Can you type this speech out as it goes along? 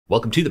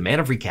Welcome to the Man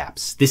of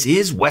Recaps. This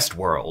is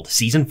Westworld,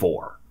 Season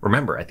 4.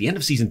 Remember, at the end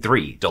of Season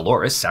 3,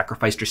 Dolores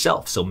sacrificed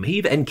herself so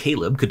Maeve and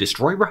Caleb could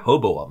destroy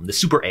Rehoboam, the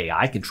super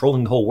AI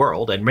controlling the whole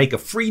world, and make a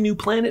free new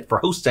planet for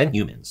hosts and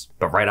humans.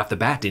 But right off the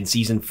bat in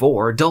Season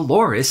 4,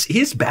 Dolores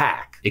is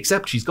back.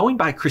 Except she's going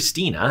by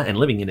Christina and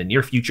living in a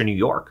near-future New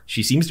York.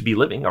 She seems to be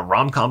living a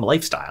rom-com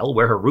lifestyle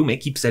where her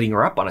roommate keeps setting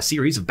her up on a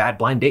series of bad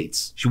blind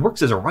dates. She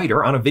works as a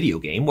writer on a video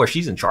game where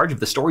she's in charge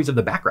of the stories of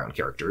the background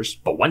characters.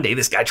 But one day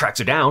this guy tracks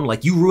her down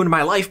like, "You ruined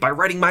my life by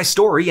writing my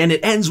story," and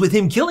it ends with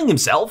him killing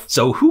himself.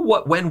 So who,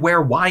 what, when, where,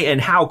 why,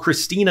 and how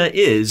Christina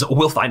is,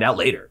 we'll find out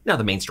later. Now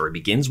the main story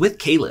begins with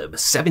Caleb,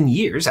 7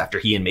 years after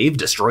he and Maeve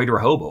destroyed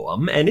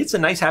Rehoboam, and it's a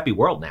nice happy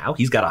world now.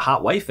 He's got a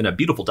hot wife and a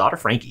beautiful daughter,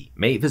 Frankie.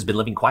 Maeve has been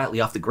living quietly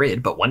off the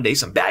grid, but one day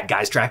some bad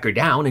guys track her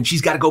down and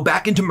she's got to go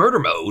back into murder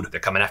mode. They're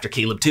coming after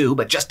Caleb too,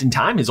 but just in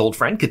time his old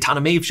friend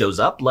Katana Maeve shows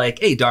up like,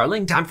 "Hey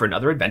darling, time for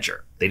another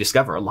adventure." They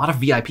discover a lot of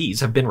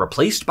VIPs have been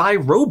replaced by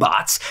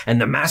robots,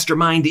 and the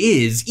mastermind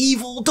is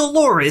evil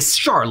Dolores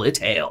Charlotte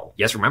Hale.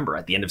 Yes, remember,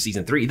 at the end of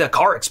Season 3, the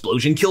car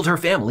explosion killed her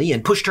family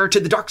and pushed her to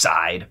the dark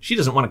side. She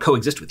doesn't want to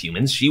coexist with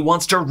humans, she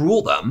wants to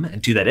rule them,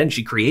 and to that end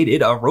she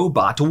created a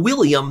robot,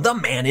 William, the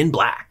Man in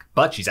Black.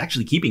 But she's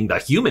actually keeping the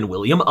human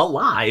William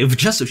alive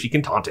just so she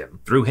can taunt him.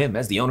 Through him,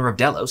 as the owner of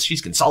Delos,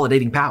 she's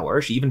consolidating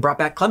power. She even brought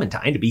back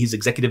Clementine to be his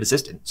executive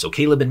assistant. So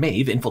Caleb and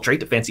Maeve infiltrate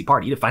the fancy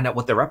party to find out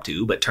what they're up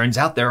to, but turns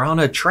out they're on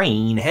a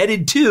train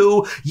headed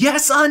to,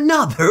 yes,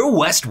 another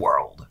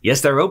Westworld. Yes,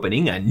 they're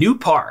opening a new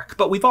park,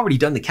 but we've already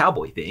done the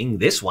cowboy thing.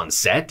 This one's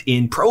set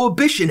in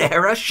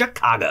Prohibition-era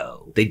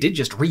Chicago. They did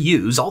just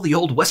reuse all the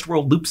old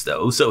Westworld loops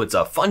though, so it's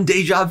a fun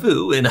deja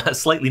vu in a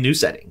slightly new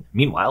setting.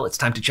 Meanwhile, it's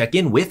time to check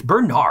in with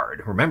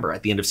Bernard. Remember,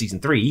 at the end of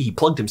Season 3, he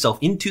plugged himself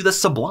into the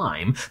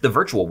Sublime, the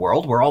virtual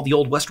world where all the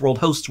old Westworld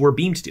hosts were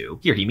beamed to.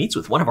 Here he meets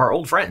with one of our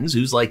old friends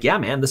who's like, "Yeah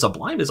man, the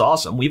Sublime is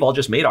awesome, we've all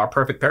just made our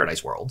perfect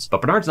paradise worlds."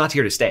 But Bernard's not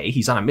here to stay,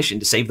 he's on a mission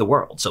to save the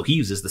world, so he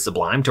uses the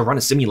Sublime to run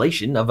a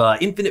simulation of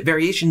infinite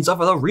variations of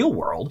the real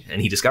world,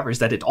 and he discovers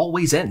that it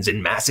always ends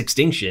in mass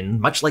extinction.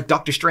 Much like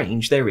Doctor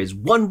Strange, there is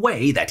one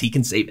way that he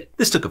can save it.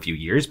 This took a few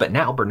years, but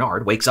now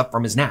Bernard wakes up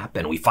from his nap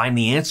and we find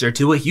the answer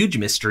to a huge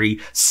mystery.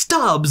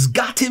 Stubbs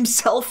got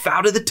himself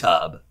out of the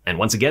tub. And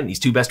once again, these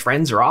two best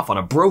friends are off on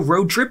a bro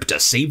road trip to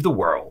save the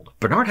world.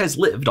 Bernard has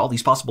lived all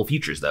these possible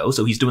futures though,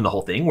 so he's doing the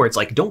whole thing where it's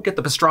like, don't get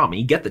the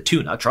pastrami, get the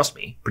tuna, trust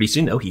me. Pretty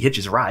soon though, he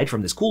hitches a ride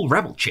from this cool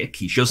rebel chick.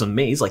 He shows him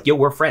Maze like, "Yo,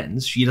 we're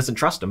friends." She doesn't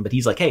trust him, but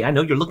he's like, "Hey, I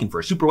know you're looking for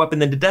a super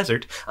weapon in the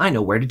desert. I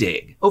know where to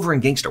dig." Over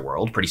in Gangster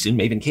World, pretty soon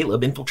Maeve and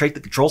Caleb infiltrate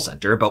the control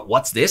center, but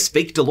what's this?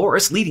 Fake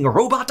Dolores leading a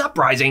robot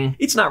uprising.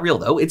 It's not real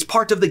though, it's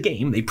part of the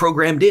game. They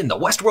programmed in the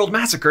Westworld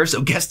massacre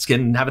so guests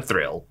can have a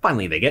thrill.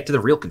 Finally, they get to the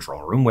real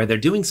control room where they're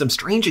doing some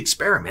strange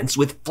experiments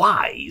with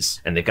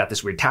flies. And they've got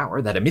this weird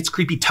tower that emits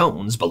creepy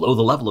tones below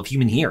the level of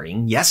human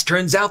hearing. Yes,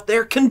 turns out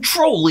they're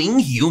controlling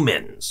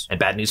humans. And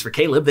bad news for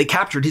Caleb, they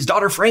captured his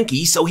daughter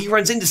Frankie, so he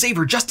runs in to save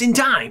her just in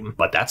time.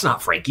 But that's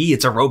not Frankie,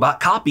 it's a robot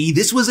copy.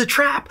 This was a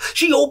trap.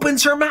 She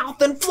opens her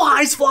mouth and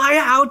flies fly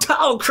out.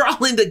 Oh,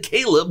 crawl into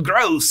Caleb,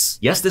 gross.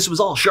 Yes, this was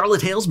all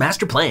Charlotte Hale's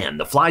master plan.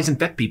 The flies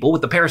infect people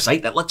with the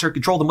parasite that lets her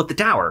control them with the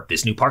tower.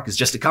 This new park is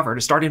just a cover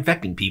to start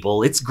infecting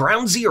people. It's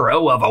ground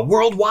zero of a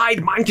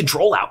worldwide mind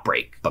control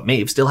outbreak. But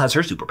Maeve still has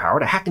her superpower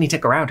to hack any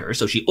tech around her,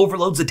 so she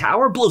overloads the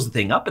tower, blows the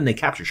thing up, and they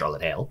capture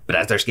Charlotte Hale. But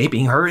as they're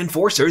escaping, her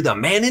enforcer, the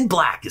Man in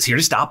Black, is here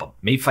to stop them.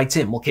 Maeve fights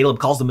him while Caleb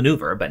calls the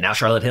maneuver, but now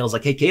Charlotte Hale's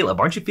like, "Hey Caleb,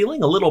 aren't you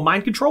feeling a little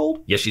mind controlled?"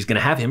 Yes, she's gonna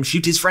have him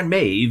shoot his friend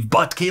Maeve,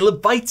 but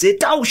Caleb fights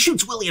it. Oh,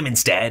 shoots William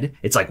instead.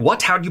 It's like,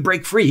 what? How'd you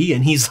break free?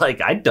 And he's like,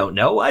 "I don't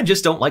know, I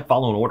just don't like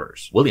following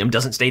orders." William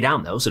doesn't stay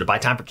down though, so to buy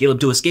time for Caleb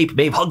to escape,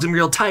 Maeve hugs him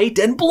real tight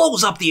and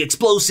blows up the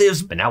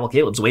explosives. But now while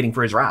Caleb's waiting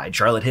for his ride,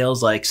 Charlotte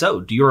Hale's like, "So,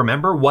 do you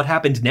remember what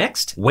happened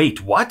next?"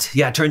 Wait, what?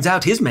 Yeah, it turns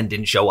out his men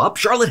didn't show up.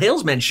 Charlotte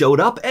Hale's men showed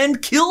up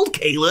and killed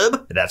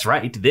Caleb. That's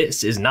right,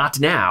 this is not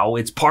now.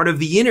 It's part of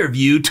the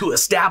interview to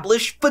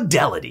establish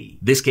fidelity.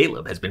 This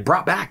Caleb has been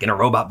brought back in a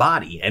robot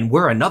body, and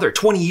we're another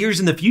 20 years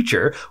in the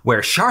future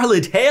where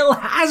Charlotte Hale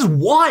has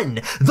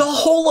won the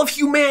whole of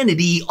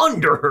humanity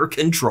under her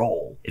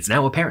control. It's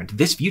now apparent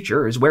this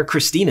future is where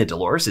Christina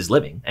Dolores is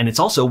living, and it's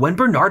also when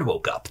Bernard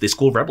woke up. This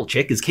cool rebel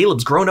chick is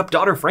Caleb's grown-up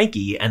daughter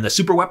Frankie, and the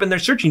super weapon they're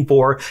searching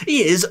for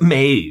is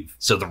Maeve.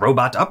 So the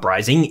robot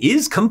uprising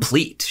is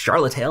complete.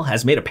 Charlotte Hale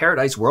has made a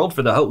paradise world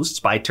for the hosts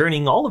by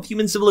turning all of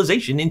human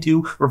civilization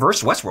into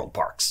reverse Westworld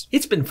parks.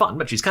 It's been fun,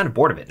 but she's kind of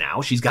bored of it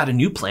now. She's got a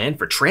new plan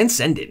for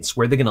transcendence,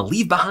 where they're gonna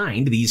leave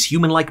behind these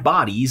human-like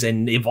bodies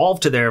and evolve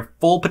to their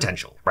full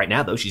potential. Right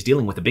now, though, she's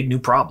dealing with a big new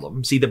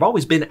problem. See, there've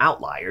always been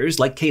outliers,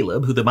 like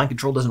Caleb, who the mind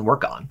control doesn't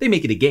work on. They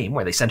make it a game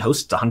where they send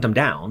hosts to hunt them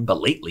down,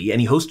 but lately,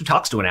 any host who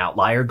talks to an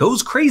outlier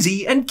goes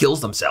crazy and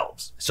kills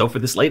themselves. So for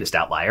this latest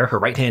outlier, her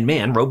right-hand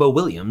man, Robo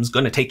Williams,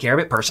 gonna take care of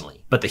it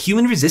personally. But the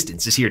human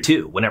resistance is here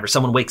too. Whenever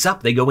someone wakes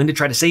up, they go into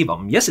try to save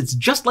him. Yes, it's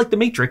just like the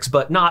Matrix,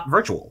 but not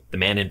virtual. The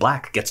man in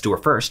black gets to her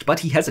first, but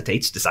he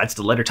hesitates, decides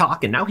to let her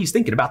talk, and now he's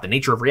thinking about the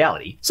nature of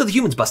reality. So the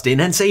humans bust in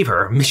and save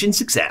her. Mission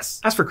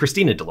success. As for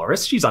Christina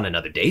Dolores, she's on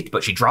another date,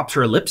 but she drops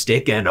her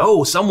lipstick and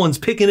oh, someone's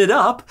picking it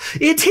up.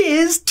 It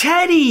is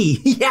Teddy!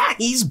 Yeah,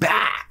 he's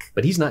back!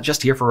 But he's not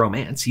just here for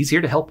romance, he's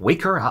here to help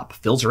wake her up,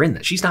 fills her in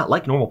that she's not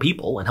like normal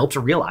people, and helps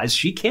her realize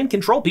she can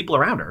control people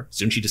around her.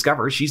 Soon she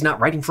discovers she's not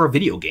writing for a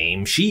video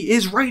game, she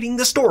is writing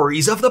the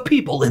stories of the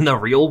people in the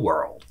real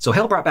world. So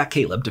Hale brought back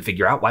Caleb to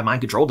figure out why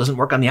mind control doesn't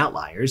work on the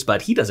Outliers,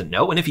 but he doesn't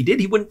know, and if he did,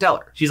 he wouldn't tell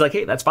her. She's like,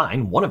 hey, that's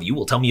fine, one of you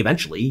will tell me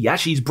eventually. Yeah,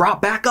 she's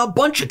brought back a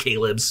bunch of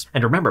Calebs.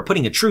 And remember,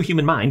 putting a true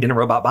human mind in a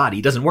robot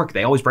body doesn't work,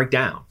 they always break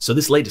down. So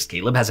this latest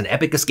Caleb has an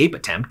epic escape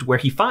attempt where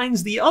he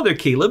finds the other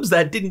Calebs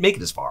that didn't make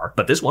it as far,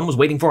 but this one was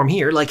waiting for him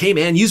here like, hey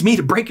man, use me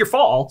to break your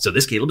fall. So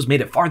this Caleb's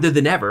made it farther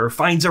than ever,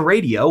 finds a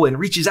radio, and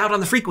reaches out on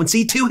the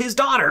frequency to his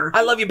daughter.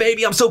 I love you,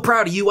 baby. I'm so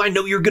proud of you. I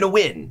know you're gonna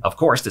win. Of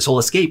course, this whole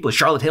escape was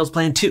Charlotte Hale's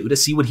plan too, to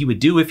see what he would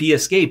do if he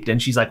escaped.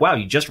 And she's like, wow,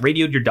 you just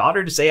radioed your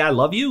daughter to say I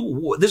love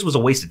you? This was a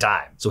waste of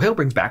time. So Hale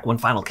brings back one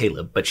final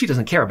Caleb, but she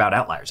doesn't care about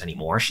Outliers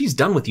anymore. She's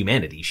done with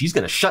humanity. She's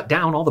gonna shut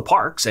down all the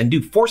parks and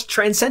do forced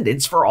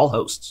transcendence for all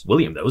hosts.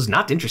 William, though, is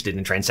not interested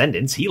in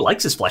transcendence. He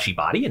likes his fleshy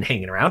body and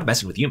hanging around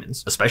messing with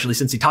humans. Especially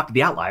since he talked to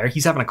the Outlier,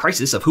 he's having a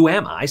crisis of who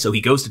am I, so he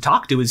goes to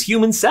talk to his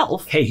human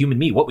self. Hey, human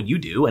me, what would you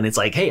do? And it's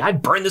like, hey,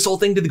 I'd burn this whole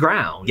thing to the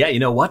ground. Yeah, you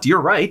know what?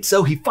 You're right.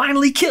 So he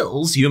finally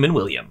kills human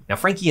William. Now,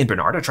 Frankie and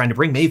Bernard are trying to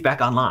bring Maeve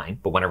back online,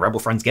 but when her rebel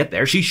friends get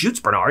there, she shoots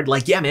Bernard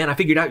like, yeah, man, I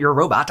figured out you're a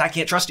robot. I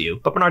can't trust you.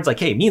 But Bernard's like,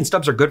 hey, me and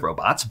Stubbs are good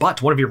robots,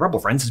 but one of your rebel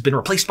friends has been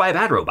replaced by a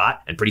bad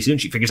robot. And pretty soon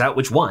she figures out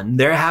which one.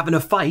 They're having a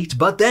fight,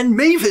 but then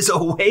Maeve is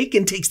awake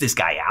and takes this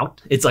guy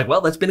out. It's like,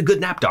 well, that's been a good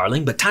nap,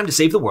 darling, but time to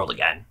save the world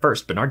again.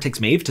 First, Bernard takes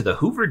Maeve to the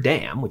Hoover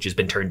Dam, which has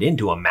been turned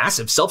into a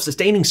massive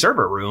self-sustaining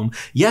server room.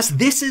 Yes,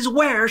 this is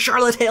where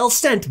Charlotte Hale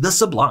sent the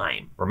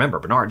Sublime. Remember,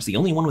 Bernard's the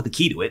only one with the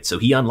key to it, so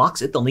he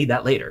unlocks it. They'll need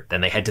that later.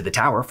 Then they head to the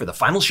tower for the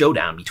final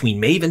showdown between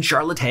Maeve and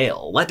Charlotte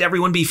Hale. Let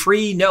everyone be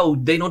free? No,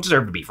 they don't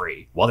deserve to be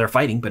free. While they're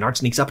fighting, Bernard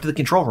sneaks up to the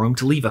control room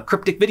to leave a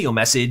cryptic video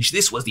message.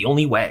 This was the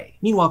only way.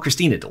 Meanwhile,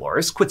 Christina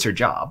Dolores quits her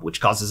job,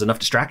 which causes enough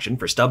distraction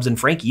for Stubbs and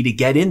Frankie to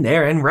get in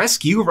there and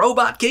rescue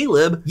Robot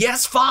Caleb.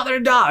 Yes,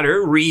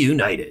 father-daughter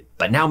reunited.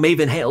 But now Maeve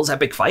and Hale's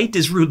epic fight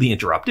is rudely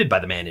interrupted by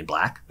the man in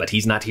black. But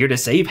he's not here to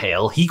save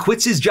Hale. He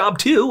quits his job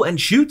too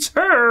and shoots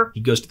her.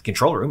 He goes to the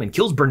control room and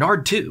kills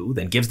Bernard too,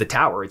 then gives the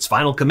tower its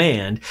final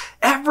command.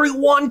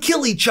 Everyone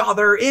kill each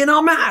other in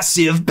a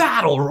massive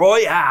battle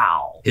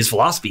royale. His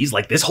philosophy's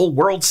like, this whole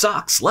world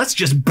sucks. Let's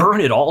just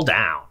burn it all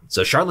down.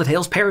 So Charlotte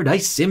Hale's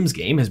Paradise Sims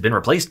game has been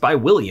replaced by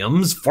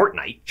William's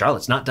Fortnite.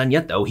 Charlotte's not done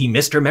yet though. He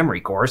missed her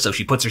memory core, so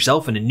she puts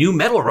herself in a new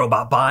metal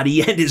robot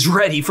body and is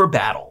ready for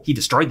battle. He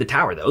destroyed the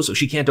tower though, so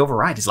she can't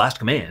override his last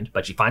command,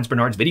 but she finds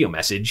Bernard's video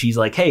message. He's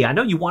like, hey, I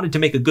know you wanted to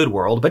make a good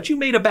world, but you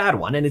made a bad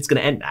one and it's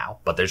gonna end now.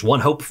 But there's one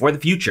hope for the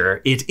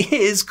future. It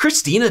is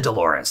Christina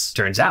Dolores.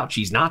 Turns out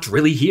she's not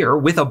really here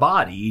with a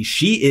body.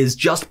 She is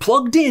just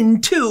plugged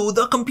into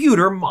the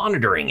computer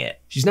monitoring it.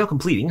 She's now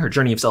completing her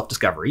journey of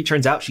self-discovery.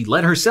 Turns out she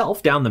led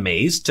herself down the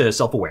maze to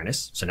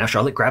self-awareness. So now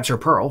Charlotte grabs her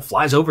pearl,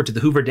 flies over to the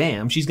Hoover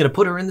Dam. She's gonna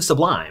put her in the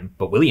Sublime.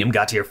 But William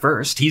got here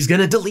first. He's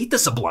gonna delete the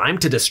Sublime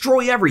to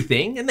destroy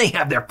everything, and they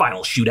have their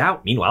final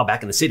shootout. Meanwhile,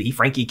 back in the city,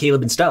 Frankie,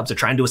 Caleb, and Stubbs are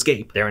trying to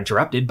escape. They're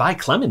interrupted by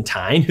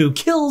Clementine, who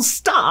kills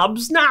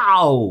Stubbs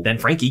now. Then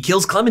Frankie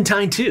kills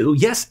Clementine too.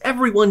 Yes,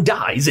 everyone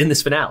dies in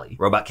this finale.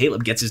 Robot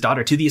Caleb gets his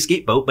daughter to the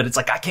escape boat, but it's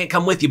like, I can't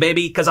come with you,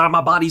 baby, because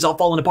my body's all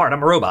falling apart.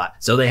 I'm a robot.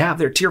 So they have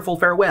their tearful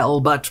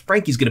farewell, but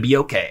Frankie's gonna be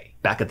okay.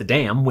 Back at the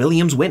dam,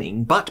 William's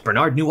winning, but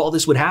Bernard knew all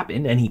this would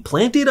happen, and he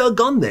planted a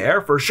gun there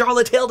for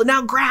Charlotte Hale to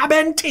now grab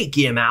and take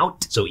him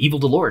out. So evil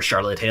Dolores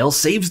Charlotte Hale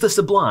saves the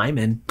Sublime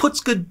and puts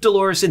good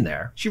Dolores in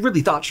there. She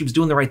really thought she was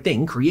doing the right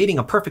thing, creating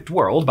a perfect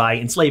world by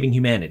enslaving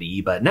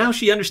humanity, but now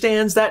she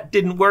understands that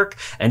didn't work,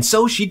 and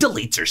so she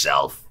deletes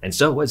herself. And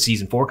so as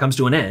season 4 comes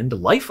to an end,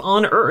 life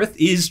on Earth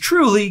is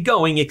truly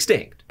going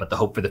extinct. But the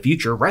hope for the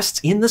future rests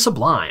in the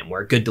Sublime,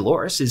 where good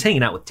Dolores is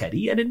hanging out with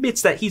Teddy and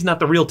admits that he's not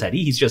the real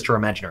Teddy, he's just her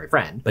imaginary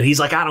friend. But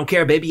he's like, I don't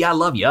care, baby, I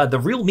love ya. The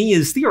real me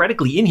is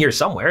theoretically in here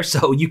somewhere,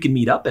 so you can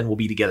meet up and we'll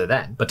be together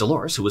then. But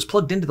Dolores, who was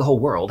plugged into the whole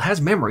world, has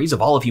memories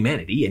of all of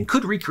humanity and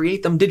could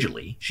recreate them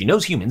digitally. She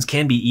knows humans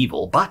can be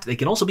evil, but they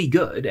can also be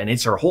good, and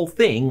it's her whole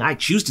thing. I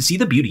choose to see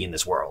the beauty in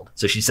this world.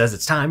 So she says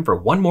it's time for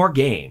one more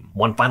game,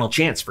 one final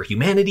chance for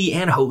humanity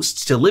and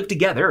hosts to live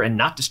together and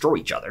not destroy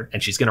each other.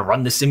 And she's gonna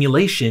run this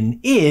simulation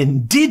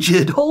in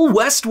digital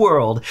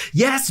Westworld.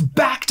 Yes,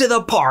 back to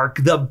the park,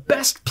 the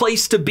best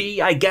place to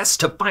be, I guess,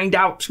 to find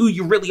out who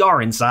you really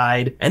are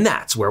inside. And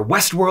that's where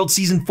Westworld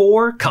Season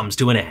 4 comes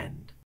to an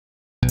end.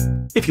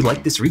 If you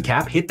like this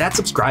recap, hit that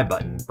subscribe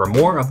button for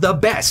more of the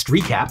best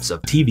recaps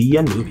of TV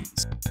and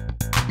movies.